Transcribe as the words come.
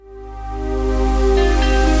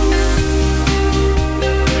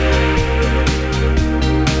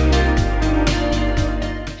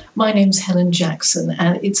my name's Helen Jackson,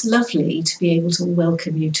 and it's lovely to be able to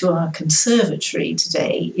welcome you to our conservatory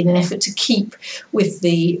today in an effort to keep with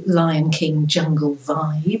the Lion King jungle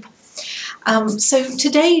vibe. So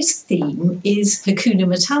today's theme is Hakuna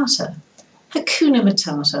Matata. Hakuna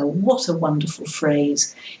Matata, what a wonderful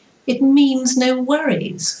phrase. It means no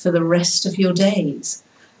worries for the rest of your days.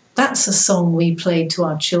 That's a song we played to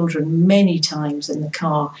our children many times in the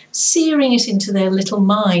car, searing it into their little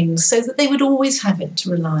minds so that they would always have it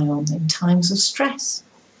to rely on in times of stress.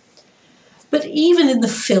 But even in the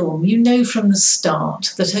film, you know from the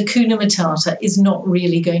start that Hakuna Matata is not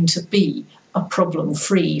really going to be a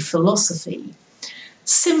problem-free philosophy.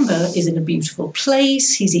 Simba is in a beautiful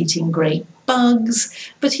place, he's eating great bugs,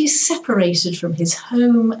 but he's separated from his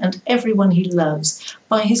home and everyone he loves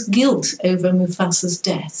by his guilt over Mufasa's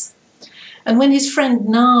death. And when his friend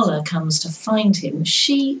Nala comes to find him,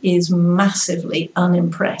 she is massively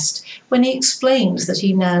unimpressed when he explains that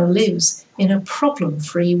he now lives in a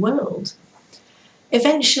problem-free world.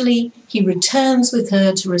 Eventually, he returns with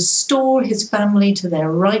her to restore his family to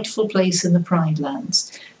their rightful place in the Pride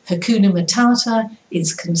Lands. Hakuna Matata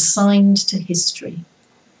is consigned to history.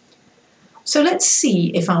 So let's see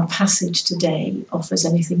if our passage today offers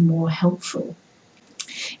anything more helpful.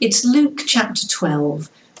 It's Luke chapter 12,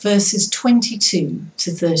 verses 22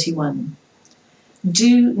 to 31.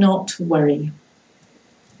 Do not worry.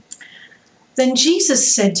 Then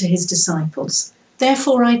Jesus said to his disciples,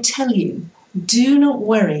 "Therefore I tell you, do not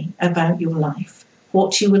worry about your life,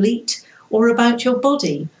 what you will eat, or about your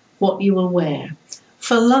body, what you will wear.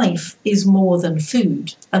 For life is more than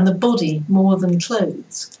food, and the body more than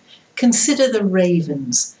clothes. Consider the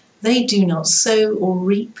ravens. They do not sow or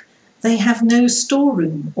reap. They have no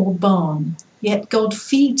storeroom or barn, yet God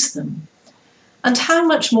feeds them. And how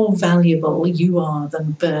much more valuable you are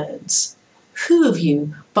than birds. Who of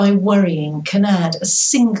you, by worrying, can add a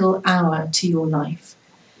single hour to your life?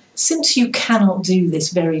 Since you cannot do this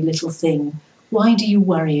very little thing, why do you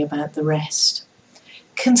worry about the rest?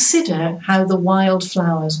 Consider how the wild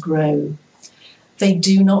flowers grow. They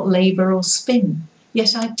do not labour or spin.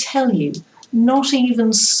 Yet I tell you, not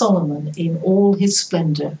even Solomon in all his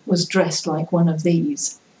splendour was dressed like one of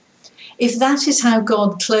these. If that is how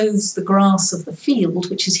God clothes the grass of the field,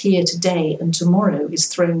 which is here today and tomorrow is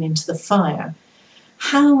thrown into the fire,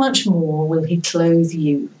 how much more will he clothe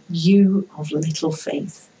you, you of little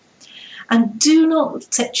faith? And do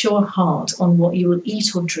not set your heart on what you will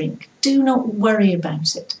eat or drink. Do not worry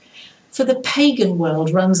about it. For the pagan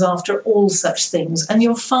world runs after all such things, and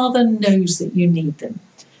your Father knows that you need them.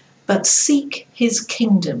 But seek his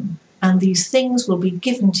kingdom, and these things will be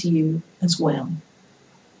given to you as well."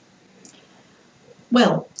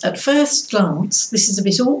 Well, at first glance, this is a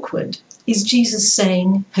bit awkward. Is Jesus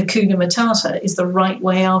saying Hakuna Matata is the right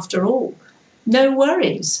way after all? No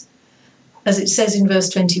worries. As it says in verse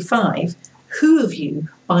 25, who of you,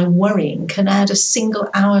 by worrying, can add a single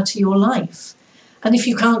hour to your life? And if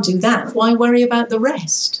you can't do that, why worry about the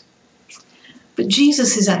rest? But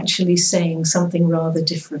Jesus is actually saying something rather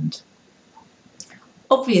different.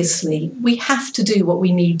 Obviously, we have to do what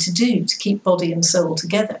we need to do to keep body and soul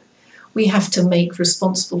together. We have to make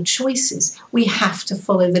responsible choices. We have to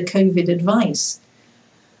follow the COVID advice.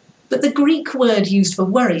 But the Greek word used for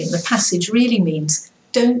worry in the passage really means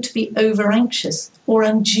don't be over-anxious or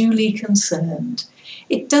unduly concerned.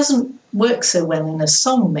 It doesn't work so well in a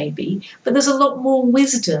song maybe, but there's a lot more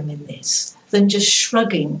wisdom in this than just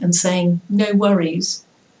shrugging and saying, no worries.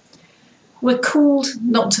 We're called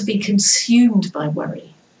not to be consumed by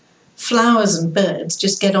worry. Flowers and birds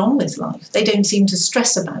just get on with life. They don't seem to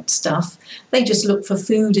stress about stuff. They just look for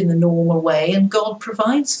food in the normal way and God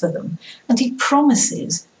provides for them. And he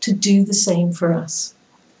promises to do the same for us.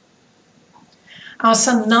 Our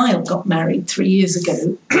son Niall got married 3 years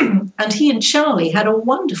ago and he and Charlie had a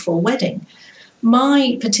wonderful wedding.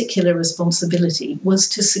 My particular responsibility was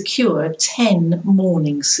to secure 10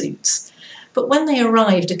 mourning suits. But when they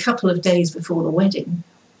arrived a couple of days before the wedding,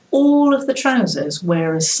 all of the trousers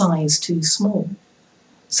were a size too small.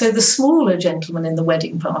 So the smaller gentleman in the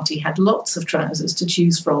wedding party had lots of trousers to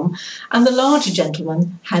choose from, and the larger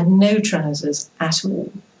gentleman had no trousers at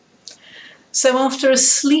all. So after a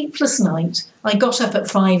sleepless night, I got up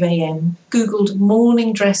at 5 a.m, Googled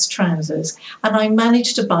morning dress trousers, and I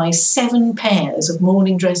managed to buy 7 pairs of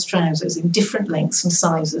morning dress trousers in different lengths and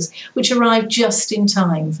sizes, which arrived just in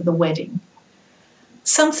time for the wedding.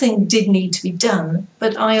 Something did need to be done,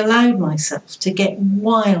 but I allowed myself to get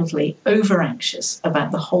wildly over-anxious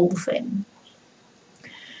about the whole thing.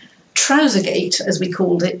 Trousergate, as we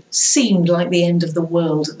called it, seemed like the end of the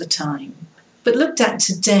world at the time. But looked at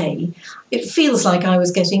today, it feels like I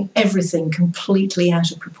was getting everything completely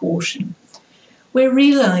out of proportion. We're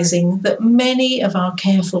realising that many of our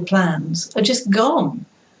careful plans are just gone,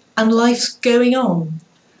 and life's going on.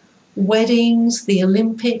 Weddings, the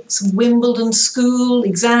Olympics, Wimbledon, school,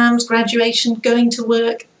 exams, graduation, going to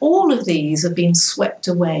work, all of these have been swept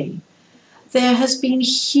away. There has been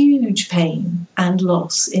huge pain and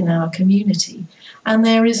loss in our community, and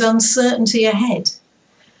there is uncertainty ahead.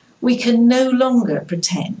 We can no longer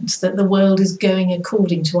pretend that the world is going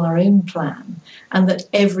according to our own plan and that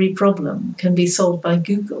every problem can be solved by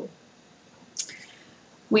Google.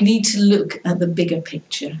 We need to look at the bigger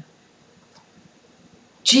picture.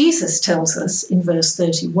 Jesus tells us in verse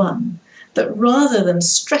 31 that rather than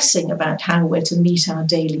stressing about how we're to meet our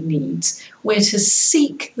daily needs, we're to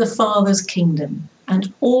seek the Father's kingdom,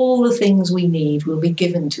 and all the things we need will be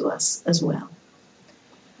given to us as well.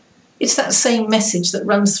 It's that same message that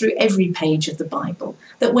runs through every page of the Bible,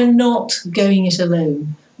 that we're not going it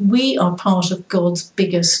alone. We are part of God's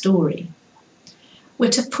bigger story. We're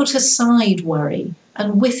to put aside worry,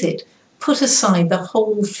 and with it, put aside the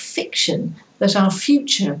whole fiction that our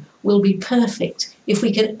future will be perfect if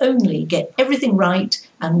we can only get everything right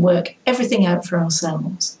and work everything out for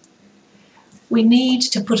ourselves. We need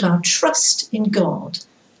to put our trust in God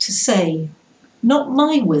to say, not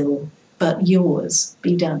my will, but yours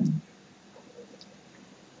be done.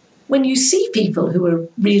 When you see people who are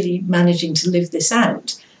really managing to live this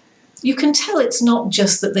out, you can tell it's not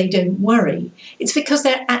just that they don't worry. It's because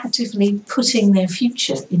they're actively putting their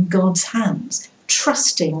future in God's hands,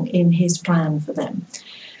 trusting in his plan for them.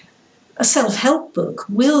 A self-help book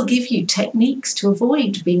will give you techniques to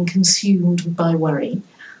avoid being consumed by worry.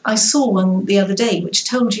 I saw one the other day which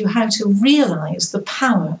told you how to realise the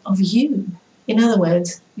power of you. In other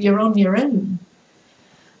words, you're on your own.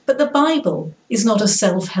 But the Bible is not a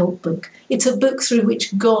self-help book. It's a book through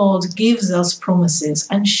which God gives us promises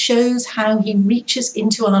and shows how he reaches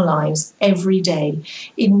into our lives every day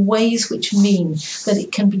in ways which mean that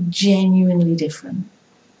it can be genuinely different.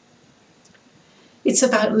 It's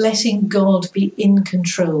about letting God be in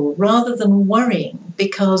control rather than worrying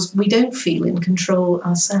because we don't feel in control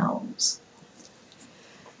ourselves.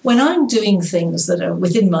 When I'm doing things that are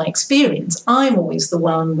within my experience, I'm always the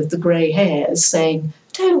one with the grey hairs saying,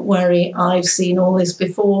 don't worry, I've seen all this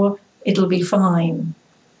before, it'll be fine.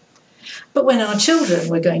 But when our children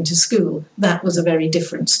were going to school, that was a very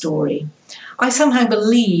different story. I somehow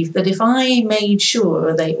believed that if I made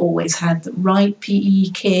sure they always had the right PE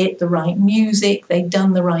kit, the right music, they'd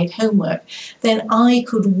done the right homework, then I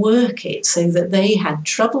could work it so that they had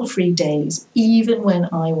trouble-free days even when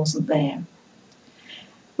I wasn't there.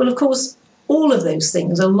 Well, of course, all of those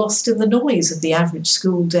things are lost in the noise of the average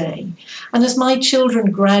school day. And as my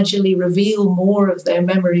children gradually reveal more of their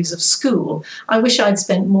memories of school, I wish I'd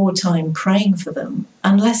spent more time praying for them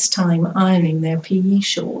and less time ironing their PE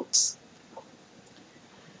shorts.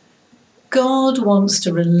 God wants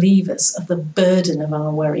to relieve us of the burden of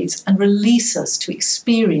our worries and release us to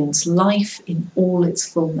experience life in all its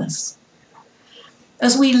fullness.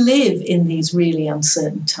 As we live in these really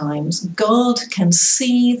uncertain times, God can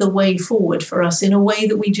see the way forward for us in a way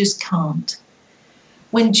that we just can't.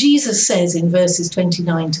 When Jesus says in verses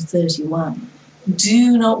 29 to 31,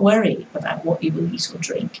 do not worry about what you will eat or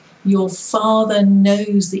drink. Your Father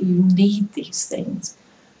knows that you need these things,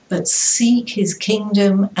 but seek his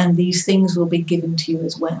kingdom and these things will be given to you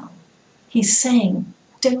as well. He's saying,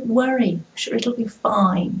 don't worry, sure, it'll be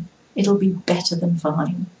fine. It'll be better than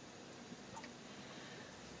fine.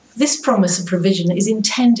 This promise of provision is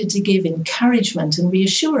intended to give encouragement and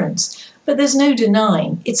reassurance, but there's no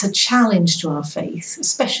denying it's a challenge to our faith,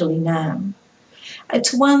 especially now.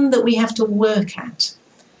 It's one that we have to work at.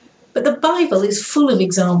 But the Bible is full of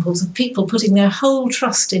examples of people putting their whole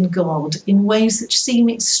trust in God in ways that seem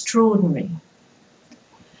extraordinary.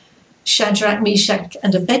 Shadrach, Meshach,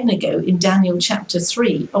 and Abednego in Daniel chapter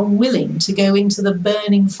 3 are willing to go into the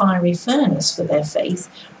burning fiery furnace for their faith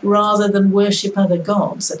rather than worship other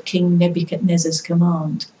gods at King Nebuchadnezzar's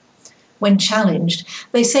command. When challenged,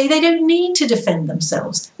 they say they don't need to defend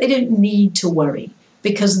themselves. They don't need to worry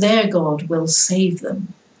because their God will save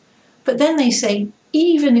them. But then they say,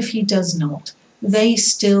 even if he does not, they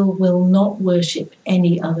still will not worship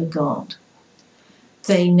any other god.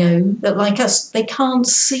 They know that, like us, they can't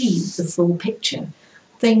see the full picture.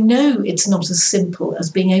 They know it's not as simple as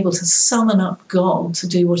being able to summon up God to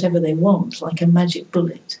do whatever they want, like a magic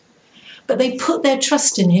bullet. But they put their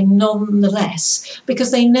trust in him nonetheless, because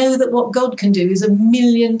they know that what God can do is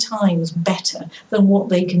 1,000,000 times better than what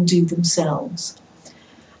they can do themselves.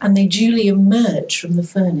 And they duly emerge from the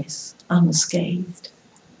furnace unscathed.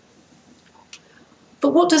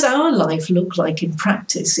 But what does our life look like in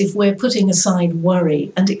practice if we're putting aside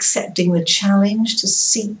worry and accepting the challenge to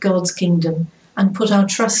seek God's kingdom and put our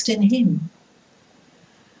trust in him?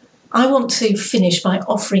 I want to finish by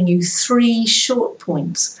offering you 3 short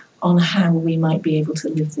points on how we might be able to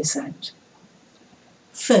live this out.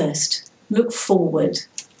 First, look forward.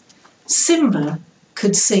 Simba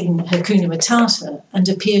could sing Hakuna Matata and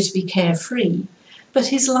appear to be carefree, but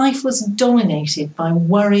his life was dominated by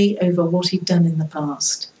worry over what he'd done in the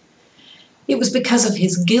past. It was because of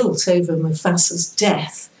his guilt over Mufasa's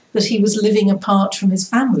death that he was living apart from his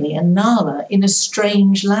family and Nala in a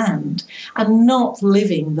strange land and not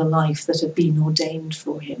living the life that had been ordained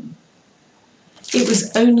for him. It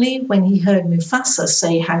was only when he heard Mufasa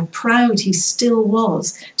say how proud he still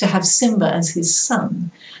was to have Simba as his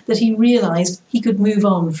son that he realised he could move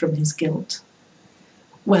on from his guilt.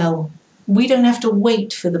 Well, we don't have to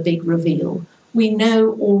wait for the big reveal. We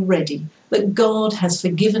know already that God has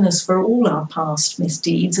forgiven us for all our past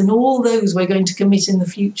misdeeds and all those we're going to commit in the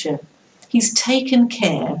future. He's taken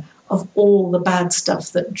care of all the bad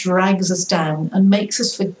stuff that drags us down and makes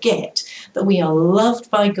us forget that we are loved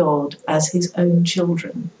by God as his own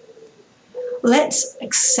children. Let's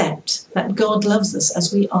accept that God loves us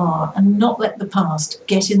as we are and not let the past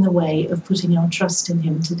get in the way of putting our trust in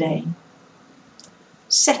him today.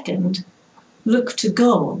 Second, look to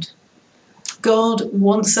God. God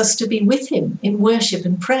wants us to be with him in worship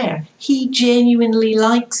and prayer. He genuinely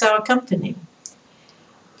likes our company.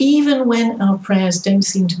 Even when our prayers don't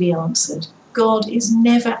seem to be answered, God is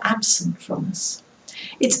never absent from us.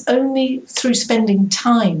 It's only through spending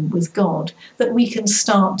time with God that we can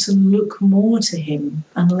start to look more to him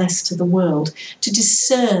and less to the world, to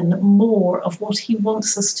discern more of what he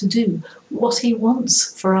wants us to do, what he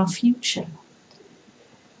wants for our future.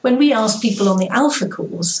 When we ask people on the Alpha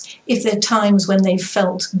course if there are times when they've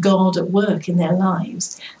felt God at work in their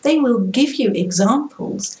lives, they will give you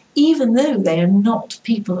examples, even though they are not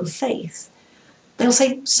people of faith. They'll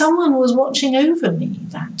say, someone was watching over me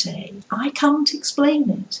that day. I can't explain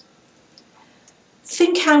it.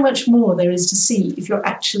 Think how much more there is to see if you're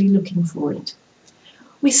actually looking for it.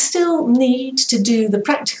 We still need to do the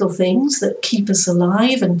practical things that keep us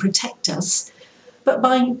alive and protect us, but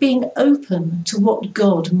by being open to what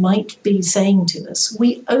God might be saying to us,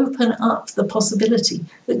 we open up the possibility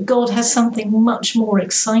that God has something much more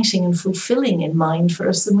exciting and fulfilling in mind for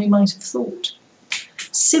us than we might have thought.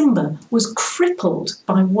 Simba was crippled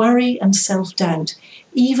by worry and self-doubt,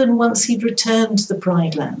 even once he'd returned to the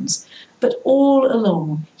Pride Lands. But all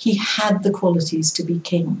along, he had the qualities to be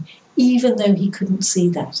king, even though he couldn't see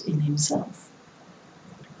that in himself.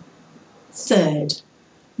 Third,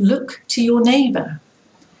 look to your neighbour.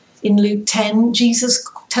 In Luke 10, Jesus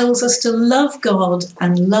tells us to love God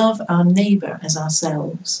and love our neighbour as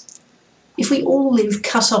ourselves. If we all live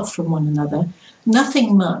cut off from one another,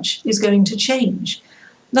 nothing much is going to change.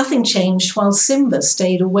 Nothing changed while Simba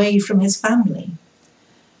stayed away from his family.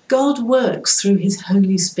 God works through his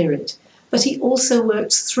Holy Spirit, but he also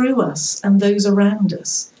works through us and those around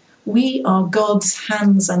us. We are God's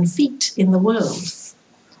hands and feet in the world.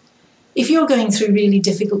 If you're going through really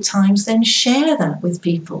difficult times, then share that with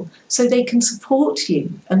people so they can support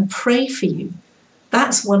you and pray for you.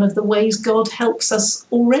 That's one of the ways God helps us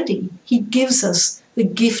already. He gives us the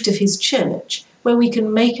gift of his church, where we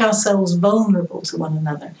can make ourselves vulnerable to one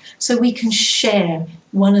another so we can share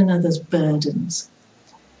one another's burdens.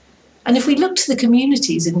 And if we look to the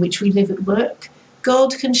communities in which we live at work,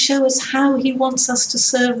 God can show us how he wants us to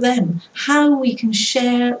serve them, how we can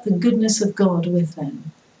share the goodness of God with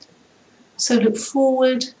them. So look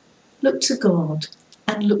forward, look to God,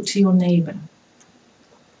 and look to your neighbour.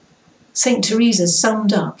 St. Teresa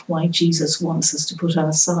summed up why Jesus wants us to put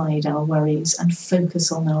aside our worries and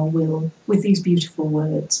focus on our will with these beautiful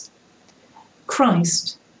words.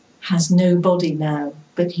 Christ has no body now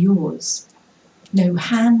but yours. No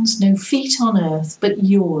hands, no feet on earth but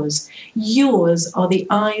yours. Yours are the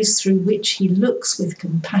eyes through which he looks with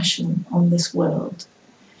compassion on this world.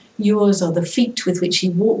 Yours are the feet with which he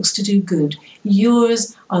walks to do good.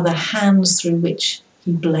 Yours are the hands through which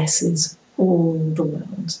he blesses all the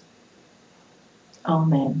world.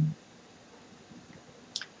 Amen.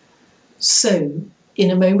 So,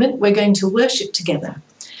 in a moment, we're going to worship together.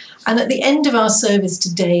 And at the end of our service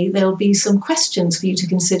today, there'll be some questions for you to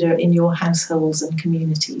consider in your households and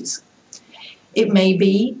communities. It may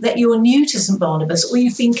be that you're new to St. Barnabas or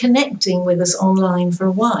you've been connecting with us online for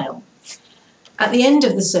a while. At the end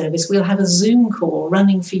of the service, we'll have a Zoom call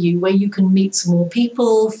running for you where you can meet some more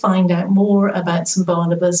people, find out more about St.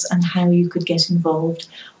 Barnabas and how you could get involved,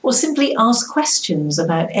 or simply ask questions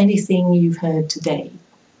about anything you've heard today.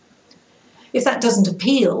 If that doesn't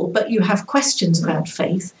appeal, but you have questions about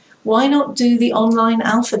faith, why not do the online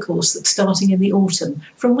Alpha course that's starting in the autumn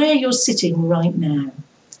from where you're sitting right now?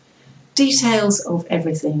 Details of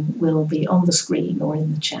everything will be on the screen or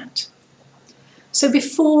in the chat. So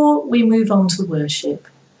before we move on to worship,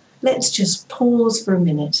 let's just pause for a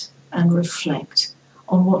minute and reflect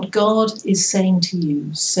on what God is saying to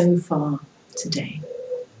you so far today.